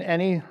 never in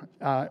any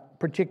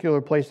particular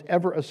place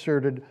ever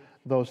asserted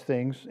those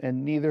things,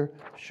 and neither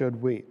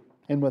should we.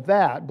 And with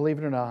that, believe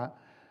it or not,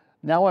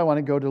 now I want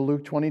to go to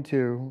Luke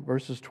 22,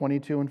 verses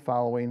 22 and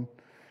following,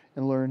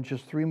 and learn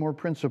just three more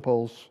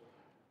principles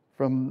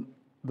from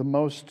the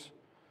most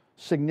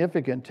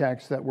significant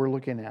text that we're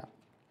looking at.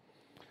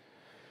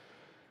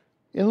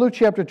 In Luke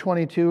chapter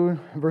 22,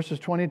 verses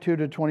 22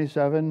 to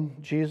 27,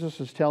 Jesus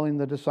is telling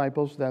the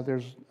disciples that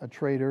there's a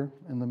traitor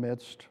in the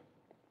midst.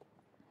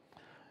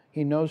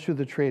 He knows who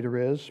the traitor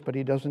is, but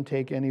he doesn't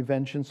take any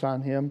vengeance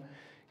on him.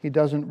 He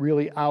doesn't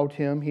really out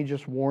him. He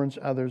just warns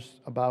others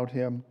about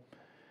him.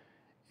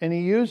 And he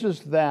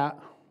uses that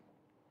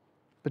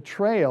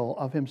betrayal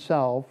of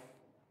himself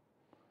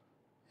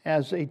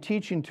as a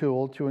teaching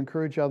tool to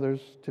encourage others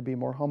to be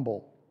more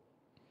humble.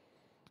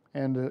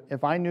 And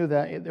if I knew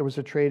that there was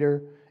a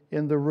traitor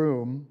in the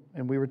room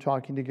and we were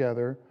talking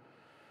together,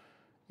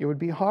 it would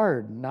be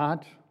hard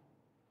not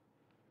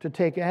to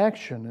take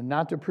action and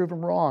not to prove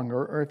him wrong.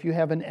 Or if you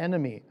have an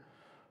enemy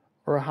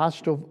or a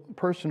hostile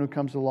person who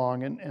comes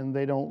along and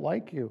they don't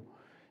like you,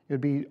 it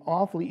would be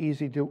awfully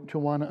easy to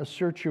want to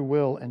assert your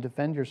will and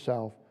defend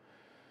yourself.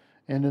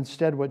 And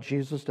instead what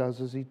Jesus does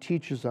is he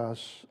teaches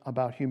us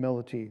about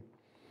humility.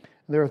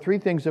 There are three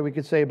things that we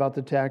could say about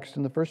the text,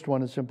 and the first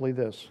one is simply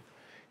this.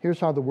 Here's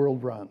how the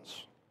world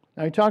runs.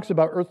 Now he talks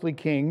about earthly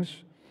kings.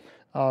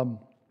 Let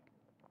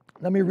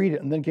me read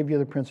it and then give you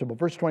the principle.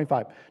 Verse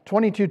 25,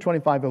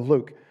 22-25 of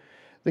Luke.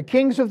 The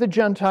kings of the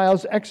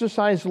Gentiles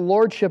exercise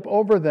lordship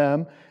over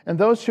them, and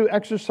those who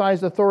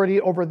exercise authority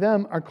over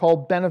them are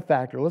called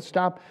benefactors. Let's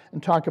stop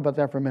and talk about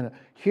that for a minute.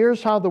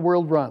 Here's how the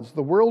world runs.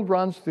 The world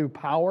runs through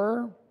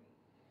power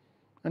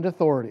and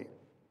authority.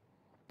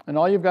 And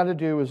all you've got to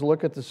do is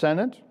look at the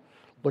Senate,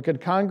 look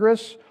at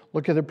Congress,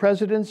 look at the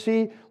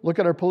presidency, look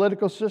at our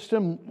political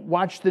system,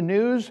 watch the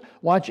news,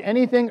 watch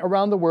anything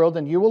around the world,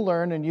 and you will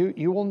learn and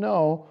you will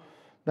know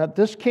that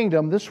this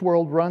kingdom, this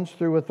world runs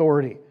through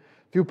authority,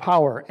 through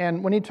power.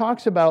 And when he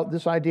talks about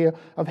this idea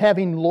of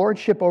having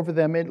lordship over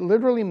them, it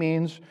literally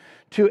means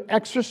to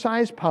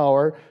exercise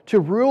power, to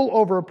rule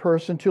over a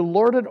person, to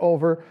lord it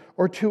over,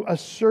 or to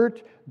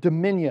assert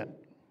dominion.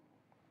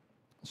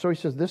 So he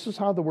says, this is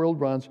how the world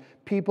runs.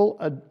 People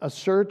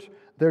assert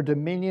their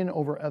dominion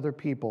over other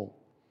people.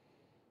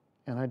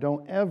 And I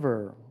don't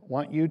ever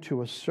want you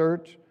to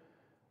assert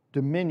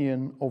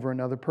dominion over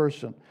another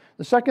person.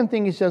 The second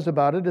thing he says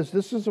about it is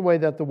this is the way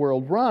that the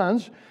world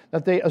runs,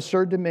 that they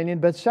assert dominion.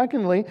 But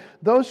secondly,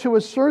 those who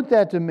assert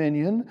that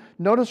dominion,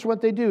 notice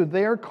what they do.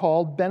 They are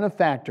called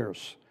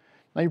benefactors.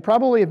 Now, you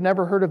probably have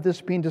never heard of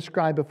this being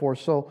described before.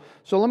 So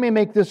let me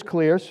make this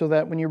clear so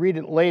that when you read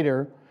it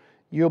later,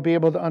 you'll be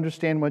able to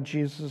understand what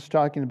Jesus is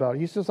talking about.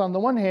 He says, on the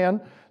one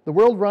hand, the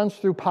world runs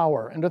through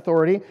power and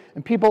authority,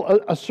 and people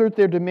assert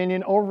their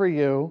dominion over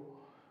you.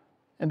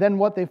 And then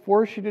what they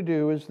force you to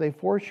do is they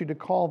force you to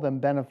call them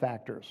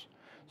benefactors.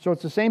 So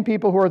it's the same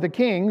people who are the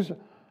kings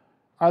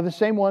are the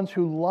same ones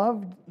who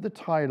loved the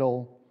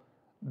title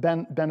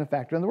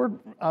benefactor. And the word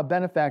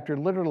benefactor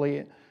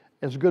literally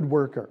is good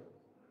worker.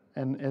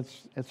 And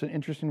it's an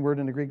interesting word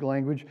in the Greek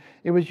language.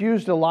 It was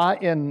used a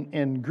lot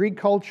in Greek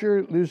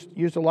culture,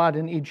 used a lot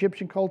in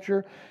Egyptian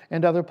culture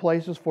and other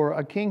places for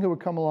a king who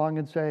would come along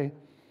and say,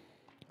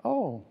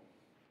 oh,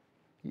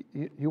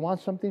 you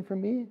want something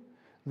from me?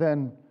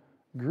 Then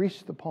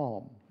grease the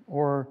palm.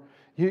 Or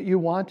you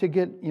want to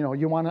get,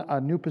 you want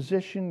a new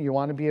position, you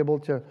want to be able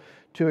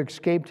to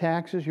escape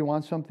taxes, you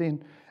want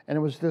something. And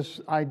it was this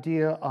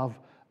idea of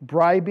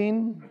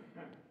bribing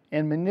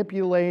and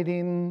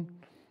manipulating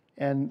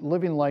and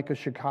living like a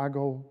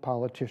Chicago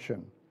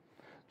politician.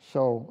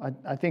 So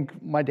I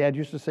think my dad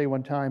used to say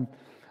one time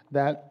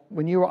that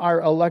when you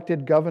are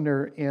elected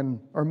governor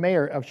or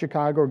mayor of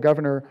Chicago, or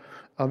governor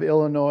of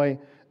Illinois,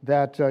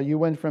 that you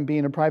went from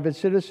being a private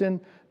citizen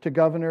to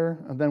governor,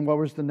 and then what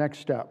was the next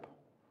step?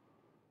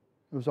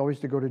 It was always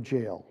to go to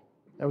jail.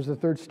 That was the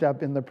third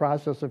step in the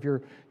process of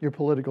your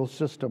political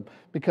system,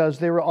 because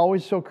they were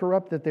always so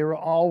corrupt that they were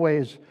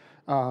always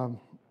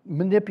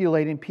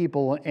manipulating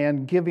people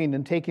and giving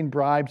and taking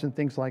bribes and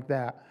things like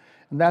that.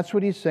 And that's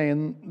what he's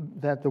saying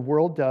that the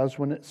world does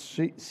when it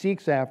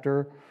seeks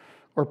after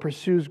or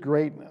pursues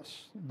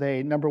greatness.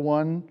 They, number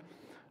one,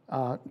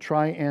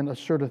 try and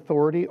assert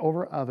authority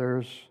over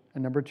others.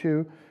 And number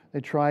two, they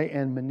try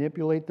and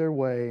manipulate their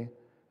way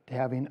to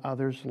having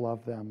others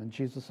love them. And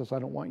Jesus says, I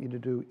don't want you to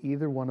do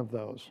either one of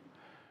those.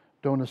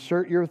 Don't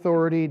assert your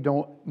authority.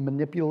 Don't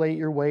manipulate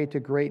your way to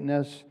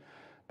greatness.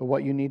 But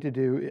what you need to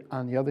do,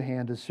 on the other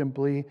hand, is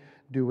simply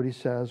do what he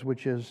says,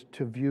 which is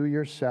to view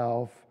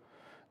yourself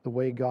the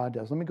way God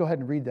does. Let me go ahead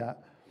and read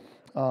that.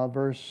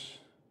 Verse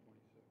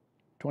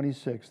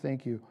 26,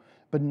 thank you.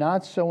 But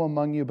not so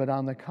among you, but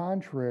on the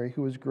contrary,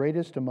 who is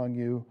greatest among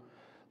you,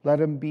 let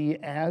him be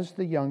as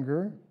the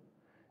younger,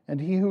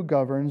 and he who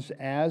governs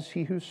as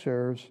he who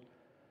serves.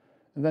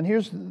 And then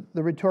here's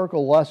the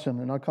rhetorical lesson,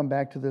 and I'll come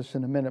back to this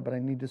in a minute, but I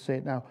need to say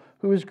it now.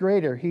 Who is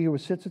greater, he who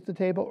sits at the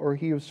table or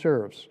he who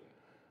serves?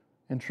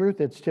 In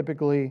truth, it's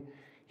typically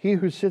he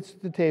who sits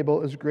at the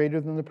table is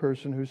greater than the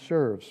person who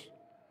serves.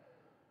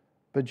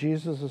 But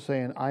Jesus is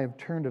saying, I have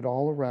turned it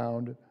all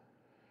around,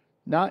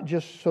 not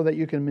just so that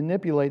you can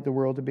manipulate the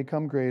world to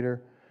become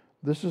greater.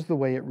 This is the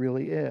way it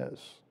really is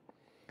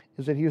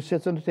that he who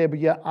sits on the table,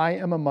 yet I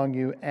am among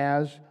you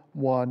as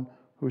one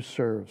who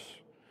serves.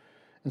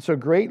 And so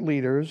great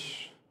leaders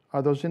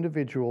are those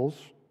individuals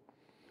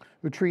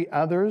who treat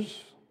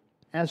others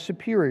as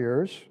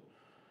superiors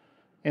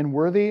and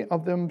worthy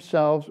of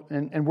themselves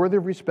and worthy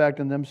of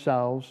respect in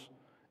themselves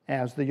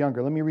as the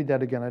younger. Let me read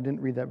that again. I didn't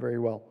read that very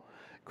well.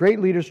 Great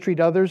leaders treat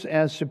others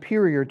as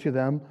superior to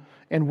them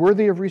and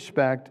worthy of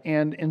respect,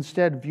 and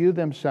instead view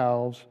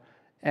themselves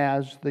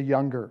as the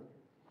younger.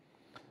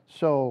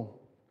 So,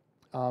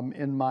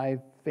 in my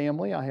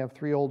family, I have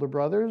 3 older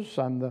brothers.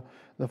 I'm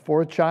the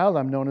fourth child.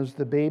 I'm known as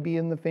the baby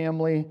in the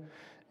family,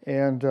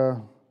 and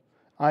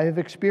I have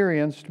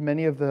experienced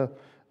many of the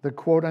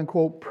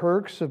quote-unquote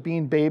perks of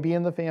being baby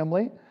in the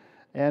family.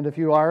 And if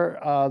you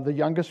are the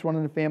youngest one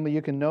in the family,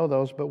 you can know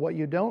those. But what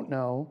you don't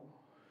know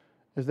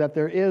is that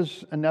there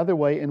is another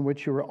way in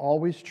which you are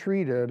always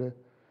treated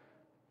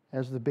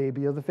as the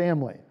baby of the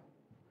family.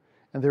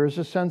 And there is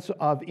a sense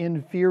of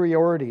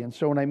inferiority. And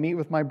so when I meet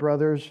with my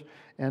brothers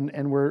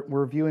and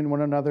we're viewing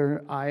one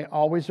another, I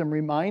always am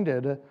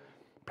reminded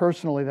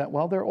personally that,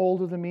 well, they're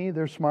older than me,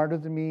 they're smarter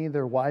than me,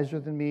 they're wiser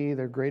than me,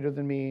 they're greater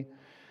than me.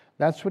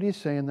 That's what he's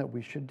saying that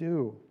we should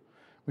do.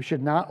 We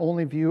should not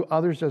only view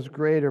others as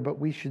greater, but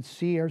we should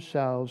see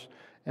ourselves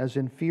as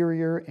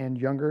inferior and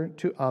younger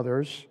to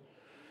others.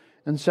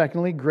 And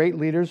secondly, great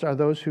leaders are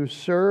those who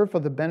serve for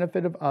the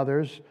benefit of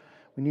others.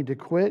 We need to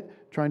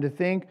quit trying to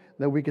think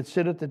that we could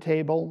sit at the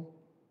table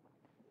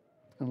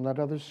and let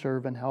others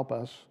serve and help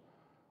us.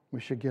 We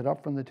should get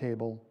up from the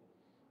table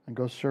and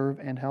go serve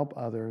and help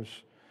others.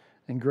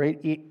 And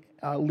great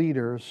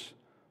leaders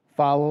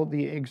follow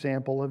the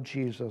example of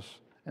Jesus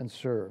and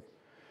serve.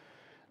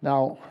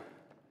 Now,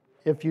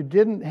 if you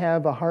didn't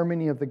have a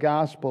harmony of the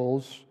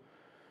Gospels,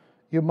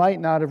 you might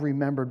not have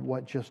remembered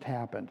what just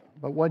happened.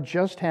 But what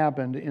just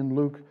happened in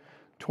Luke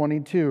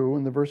 22,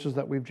 in the verses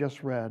that we've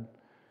just read,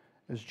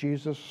 is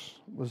Jesus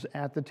was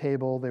at the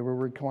table, they were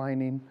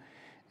reclining,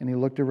 and he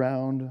looked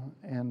around,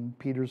 and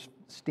Peter's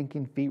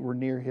stinking feet were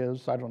near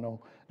his. I don't know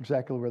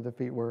exactly where the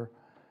feet were.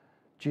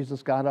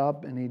 Jesus got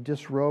up, and he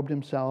disrobed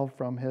himself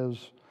from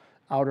his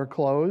outer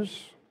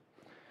clothes,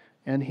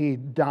 and he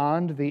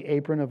donned the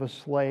apron of a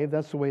slave.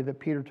 That's the way that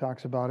Peter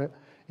talks about it.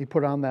 He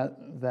put on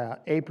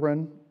that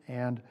apron,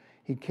 and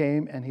he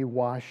came and he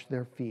washed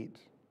their feet.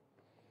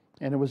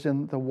 And it was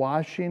in the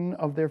washing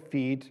of their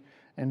feet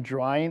and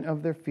drying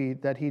of their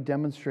feet that he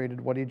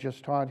demonstrated what he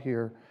just taught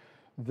here.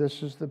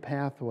 This is the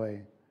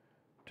pathway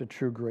to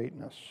true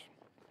greatness.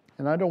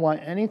 And I don't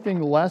want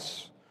anything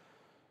less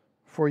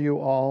for you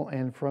all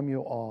and from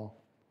you all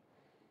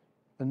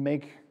than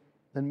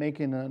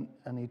making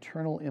an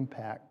eternal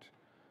impact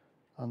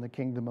on the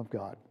kingdom of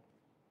God.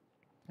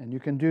 And you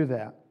can do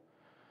that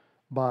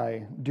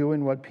by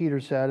doing what Peter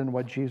said and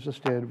what Jesus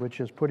did, which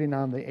is putting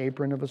on the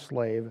apron of a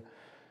slave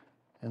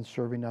and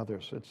serving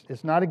others.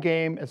 It's not a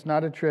game, it's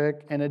not a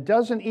trick, and it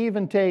doesn't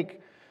even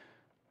take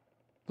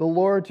the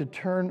Lord to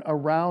turn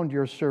around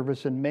your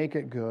service and make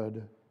it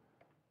good,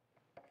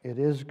 it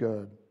is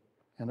good,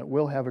 and it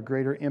will have a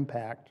greater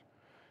impact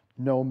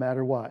no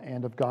matter what.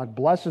 And if God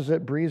blesses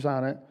it, breathes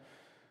on it,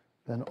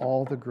 then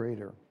all the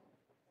greater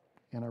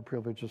in our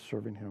privilege of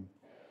serving Him.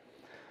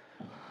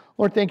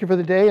 Lord, thank you for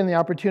the day and the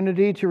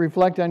opportunity to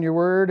reflect on your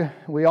word.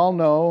 We all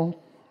know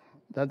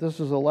that this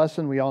is a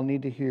lesson we all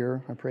need to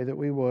hear. I pray that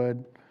we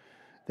would.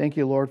 Thank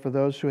you, Lord, for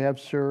those who have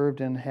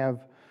served and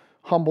have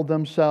humbled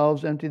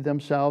themselves, emptied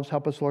themselves.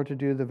 Help us, Lord, to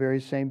do the very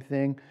same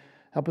thing.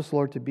 Help us,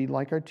 Lord, to be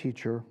like our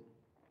teacher.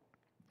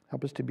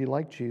 Help us to be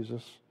like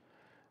Jesus.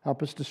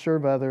 Help us to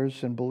serve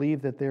others and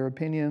believe that their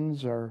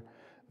opinions are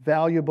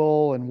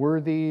valuable and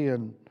worthy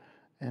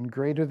and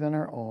greater than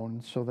our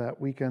own, so that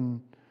we can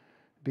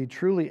be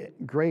truly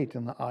great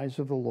in the eyes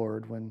of the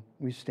Lord when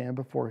we stand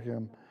before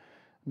Him,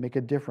 make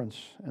a difference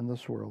in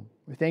this world.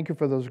 We thank you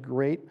for those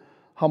great,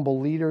 humble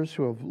leaders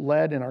who have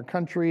led in our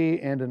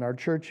country and in our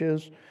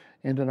churches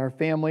and in our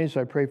families.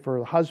 I pray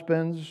for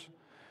husbands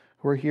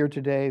who are here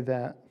today,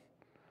 that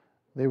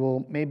they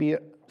will maybe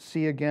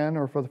see again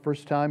or for the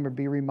first time or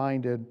be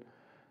reminded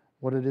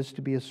what it is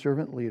to be a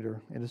servant leader.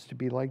 It is to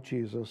be like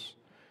Jesus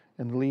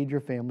and lead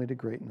your family to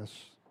greatness.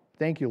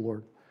 Thank you,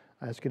 Lord.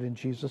 I ask it in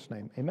Jesus'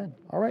 name. Amen.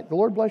 All right. The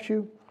Lord bless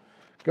you.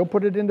 Go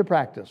put it into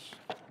practice.